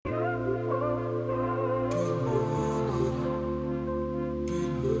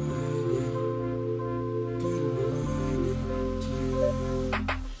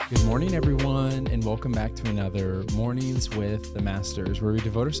morning, everyone, and welcome back to another Mornings with the Masters, where we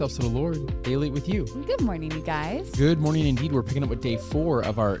devote ourselves to the Lord daily with you. Good morning, you guys. Good morning indeed. We're picking up with day 4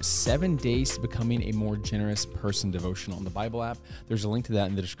 of our 7 days to becoming a more generous person devotional in the Bible app. There's a link to that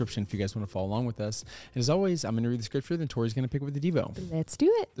in the description if you guys want to follow along with us. And as always, I'm going to read the scripture, then Tori's going to pick up with the Devo. Let's do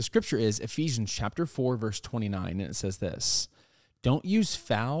it. The scripture is Ephesians chapter 4, verse 29, and it says this: "Don't use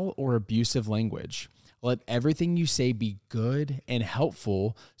foul or abusive language. Let everything you say be good and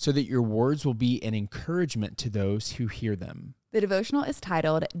helpful so that your words will be an encouragement to those who hear them." The devotional is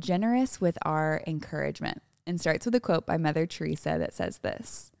titled Generous with Our Encouragement and starts with a quote by Mother Teresa that says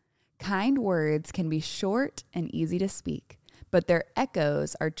this: "Kind words can be short and easy to speak, but their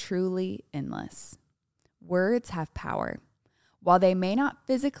echoes are truly endless." Words have power. While they may not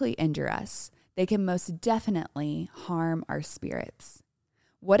physically injure us, they can most definitely harm our spirits.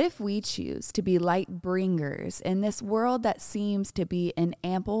 What if we choose to be light bringers in this world that seems to be an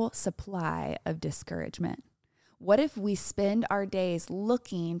ample supply of discouragement? What if we spend our days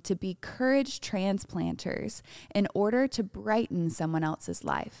looking to be courage transplanters in order to brighten someone else's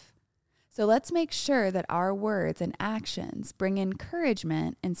life? So let's make sure that our words and actions bring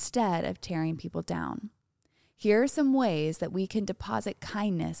encouragement instead of tearing people down. Here are some ways that we can deposit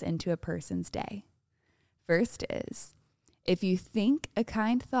kindness into a person's day. First is, if you think a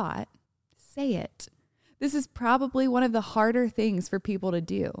kind thought, say it. This is probably one of the harder things for people to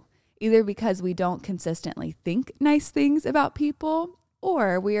do, either because we don't consistently think nice things about people,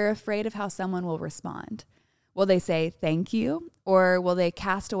 or we are afraid of how someone will respond. Will they say thank you, or will they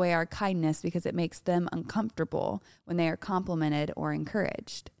cast away our kindness because it makes them uncomfortable when they are complimented or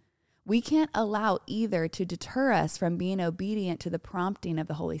encouraged? We can't allow either to deter us from being obedient to the prompting of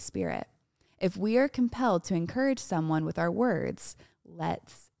the Holy Spirit. If we are compelled to encourage someone with our words,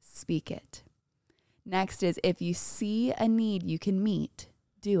 let's speak it. Next is, if you see a need you can meet,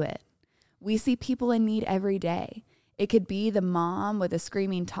 do it. We see people in need every day. It could be the mom with a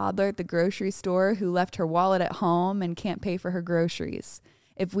screaming toddler at the grocery store who left her wallet at home and can't pay for her groceries.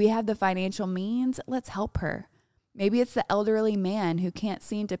 If we have the financial means, let's help her. Maybe it's the elderly man who can't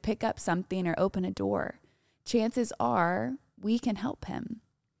seem to pick up something or open a door. Chances are we can help him.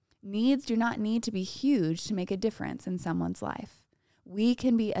 Needs do not need to be huge to make a difference in someone's life. We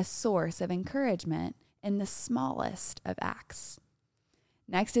can be a source of encouragement in the smallest of acts.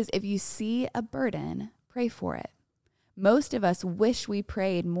 Next is, if you see a burden, pray for it. Most of us wish we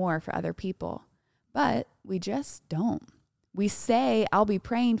prayed more for other people, but we just don't. We say, "I'll be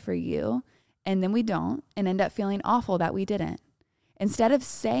praying for you," and then we don't and end up feeling awful that we didn't. Instead of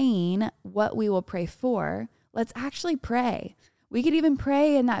saying what we will pray for, let's actually pray. We could even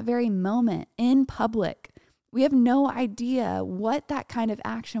pray in that very moment, in public. We have no idea what that kind of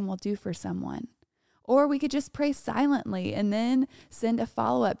action will do for someone. Or we could just pray silently and then send a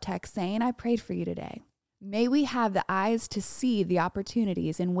follow-up text saying, "I prayed for you today." May we have the eyes to see the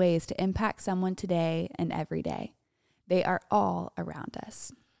opportunities and ways to impact someone today and every day. They are all around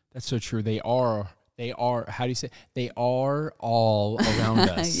us. That's so true. They are, how do you say? They are all around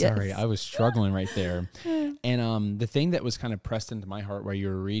us. Yes. Sorry, I was struggling right there. And the thing that was kind of pressed into my heart while you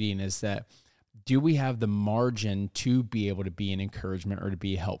were reading is that, do we have the margin to be able to be an encouragement or to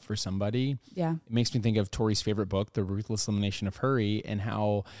be a help for somebody? Yeah. It makes me think of Tori's favorite book, The Ruthless Elimination of Hurry, and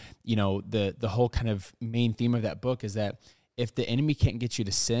how, the whole kind of main theme of that book is that if the enemy can't get you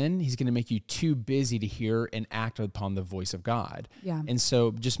to sin, he's going to make you too busy to hear and act upon the voice of God. Yeah. And so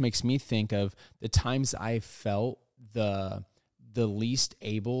it just makes me think of the times I felt the least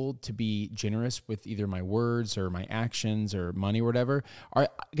able to be generous with either my words or my actions or money or whatever,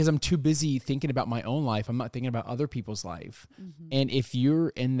 because I'm too busy thinking about my own life. I'm not thinking about other people's life. Mm-hmm. And if you're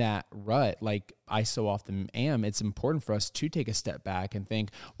in that rut, like I so often am, it's important for us to take a step back and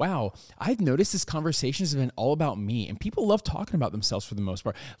think, wow, I've noticed this conversation has been all about me, and people love talking about themselves for the most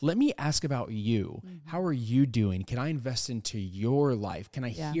part. Let me ask about you. Mm-hmm. How are you doing? Can I invest into your life? Can I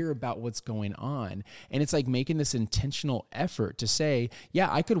hear about what's going on? And it's like making this intentional effort to say,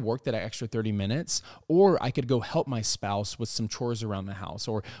 yeah, I could work that extra 30 minutes, or I could go help my spouse with some chores around the house,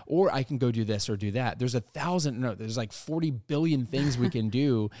 or I can go do this or do that. There's there's like 40 billion things we can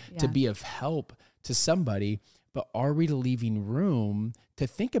do to be of help to somebody, but are we leaving room to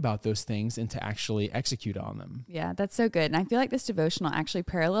think about those things and to actually execute on them? Yeah, that's so good. And I feel like this devotional actually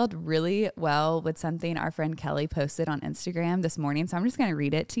paralleled really well with something our friend Kelly posted on Instagram this morning. So I'm just going to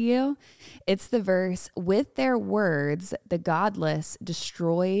read it to you. It's the verse, "With their words, the godless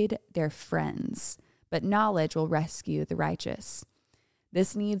destroyed their friends, but knowledge will rescue the righteous."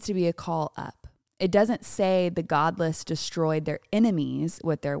 This needs to be a call up. It doesn't say the godless destroyed their enemies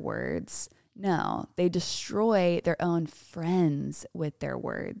with their words. No, they destroy their own friends with their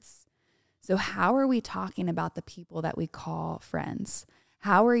words. So how are we talking about the people that we call friends?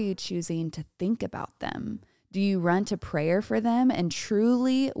 How are you choosing to think about them? Do you run to prayer for them and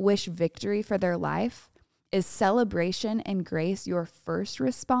truly wish victory for their life? Is celebration and grace your first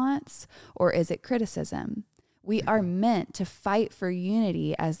response, or is it criticism? We are meant to fight for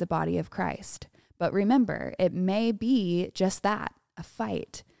unity as the body of Christ. But remember, it may be just that, a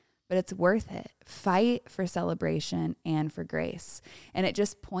fight, but it's worth it. Fight for celebration and for grace. And it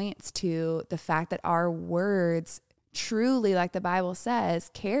just points to the fact that our words truly, like the Bible says,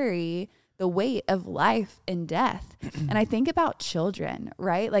 carry the weight of life and death. And I think about children,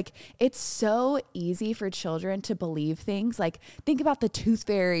 right? Like, it's so easy for children to believe things. Like, think about the tooth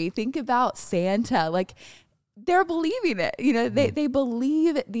fairy, think about Santa. Like, they're believing it. You know, they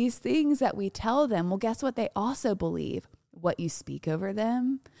believe these things that we tell them. Well, guess what? They also believe what you speak over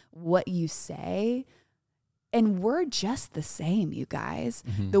them, what you say. And we're just the same, you guys.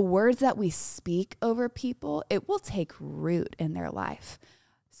 The words that we speak over people, it will take root in their life.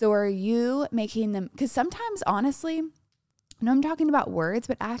 So are you making them, because sometimes, honestly, I know I'm talking about words,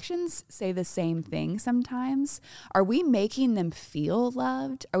 but actions say the same thing sometimes. Are we making them feel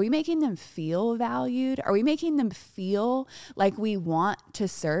loved? Are we making them feel valued? Are we making them feel like we want to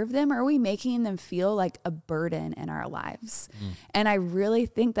serve them? Or are we making them feel like a burden in our lives? And I really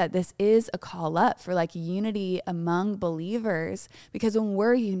think that this is a call up for like unity among believers, because when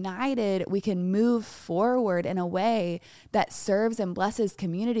we're united, we can move forward in a way that serves and blesses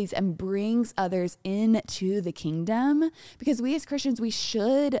communities and brings others into the kingdom. Because we as Christians, we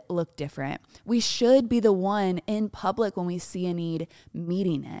should look different. We should be the one in public when we see a need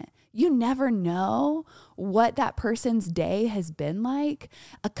meeting it. You never know what that person's day has been like.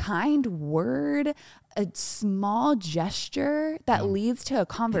 A kind word, a small gesture that leads to a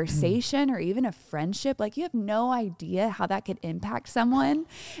conversation or even a friendship. Like, you have no idea how that could impact someone.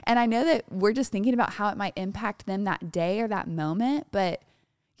 And I know that we're just thinking about how it might impact them that day or that moment, but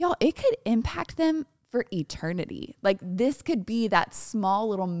y'all, it could impact them for eternity. Like, this could be that small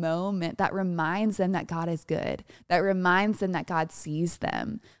little moment that reminds them that God is good, that reminds them that God sees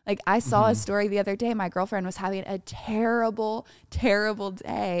them. Like, I saw a story the other day. My girlfriend was having a terrible, terrible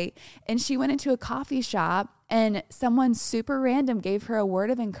day, and she went into a coffee shop and someone super random gave her a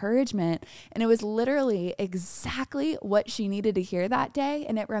word of encouragement. And it was literally exactly what she needed to hear that day.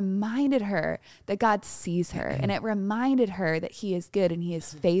 And it reminded her that God sees her, and it reminded her that he is good and he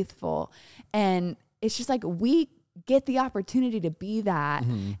is faithful. And it's just like, we get the opportunity to be that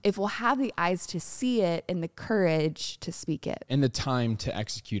if we'll have the eyes to see it and the courage to speak it. And the time to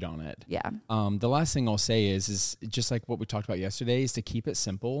execute on it. Yeah. The last thing I'll say is just like what we talked about yesterday, is to keep it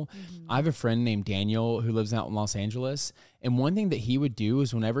simple. I have a friend named Daniel who lives out in Los Angeles. And one thing that he would do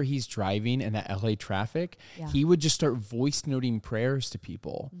is whenever he's driving in that LA traffic, he would just start voice noting prayers to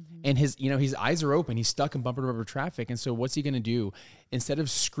people. And his eyes are open. He's stuck in bumper to bumper traffic. And so what's he going to do? Instead of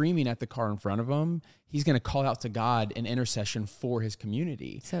screaming at the car in front of him, he's going to call out to God in intercession for his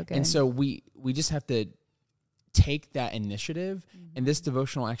community. So good. And so we just have to take that initiative. And this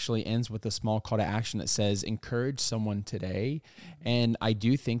devotional actually ends with a small call to action that says, encourage someone today. And I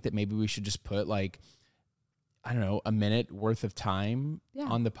do think that maybe we should just put like, I don't know, a minute worth of time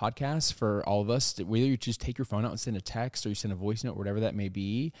on the podcast for all of us. Whether you just take your phone out and send a text, or you send a voice note, whatever that may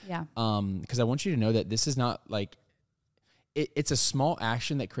be. Yeah. Because I want you to know that this is not like, it's a small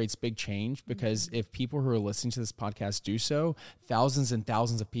action that creates big change, because if people who are listening to this podcast do so, thousands and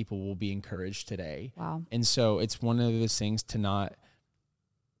thousands of people will be encouraged today. Wow. And so it's one of those things to not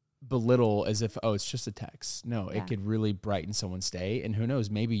belittle as if, oh, it's just a text. No, it could really brighten someone's day. And who knows,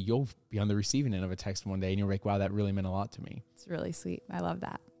 maybe you'll be on the receiving end of a text one day and you're like, wow, that really meant a lot to me. It's really sweet. I love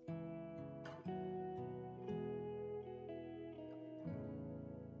that.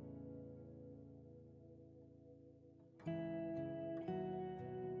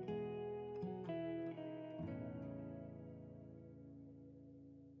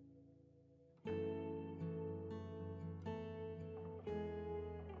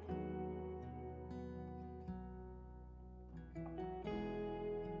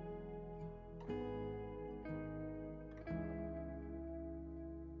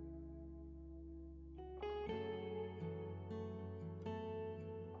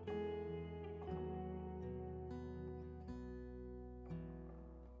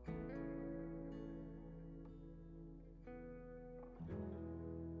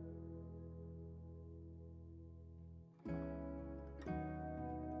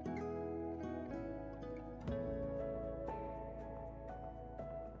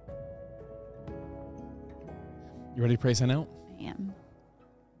 You ready to pray sign out? I am.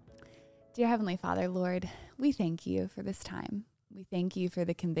 Dear Heavenly Father, Lord, we thank you for this time. We thank you for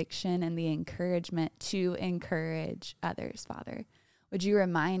the conviction and the encouragement to encourage others, Father. Would you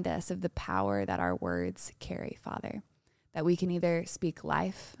remind us of the power that our words carry, Father? That we can either speak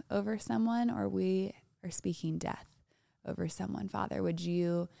life over someone or we are speaking death over someone, Father. Would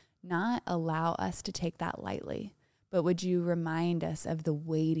you not allow us to take that lightly, but would you remind us of the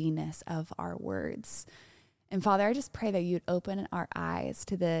weightiness of our words? And Father, I just pray that you'd open our eyes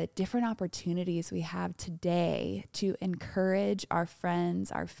to the different opportunities we have today to encourage our friends,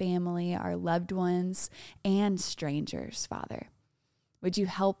 our family, our loved ones, and strangers, Father. Would you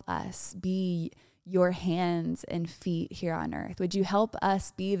help us be your hands and feet here on earth? Would you help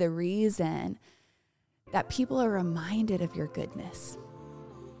us be the reason that people are reminded of your goodness?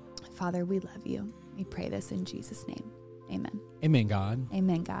 Father, we love you. We pray this in Jesus' name. Amen. Amen, God.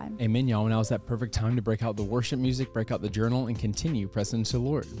 Amen, God. Amen, y'all. Now is that perfect time to break out the worship music, break out the journal, and continue pressing into the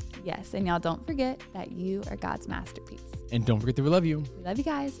Lord. Yes, and y'all don't forget that you are God's masterpiece. And don't forget that we love you. We love you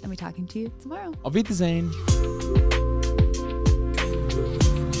guys, and we're talking to you tomorrow. Auf Wiedersehen.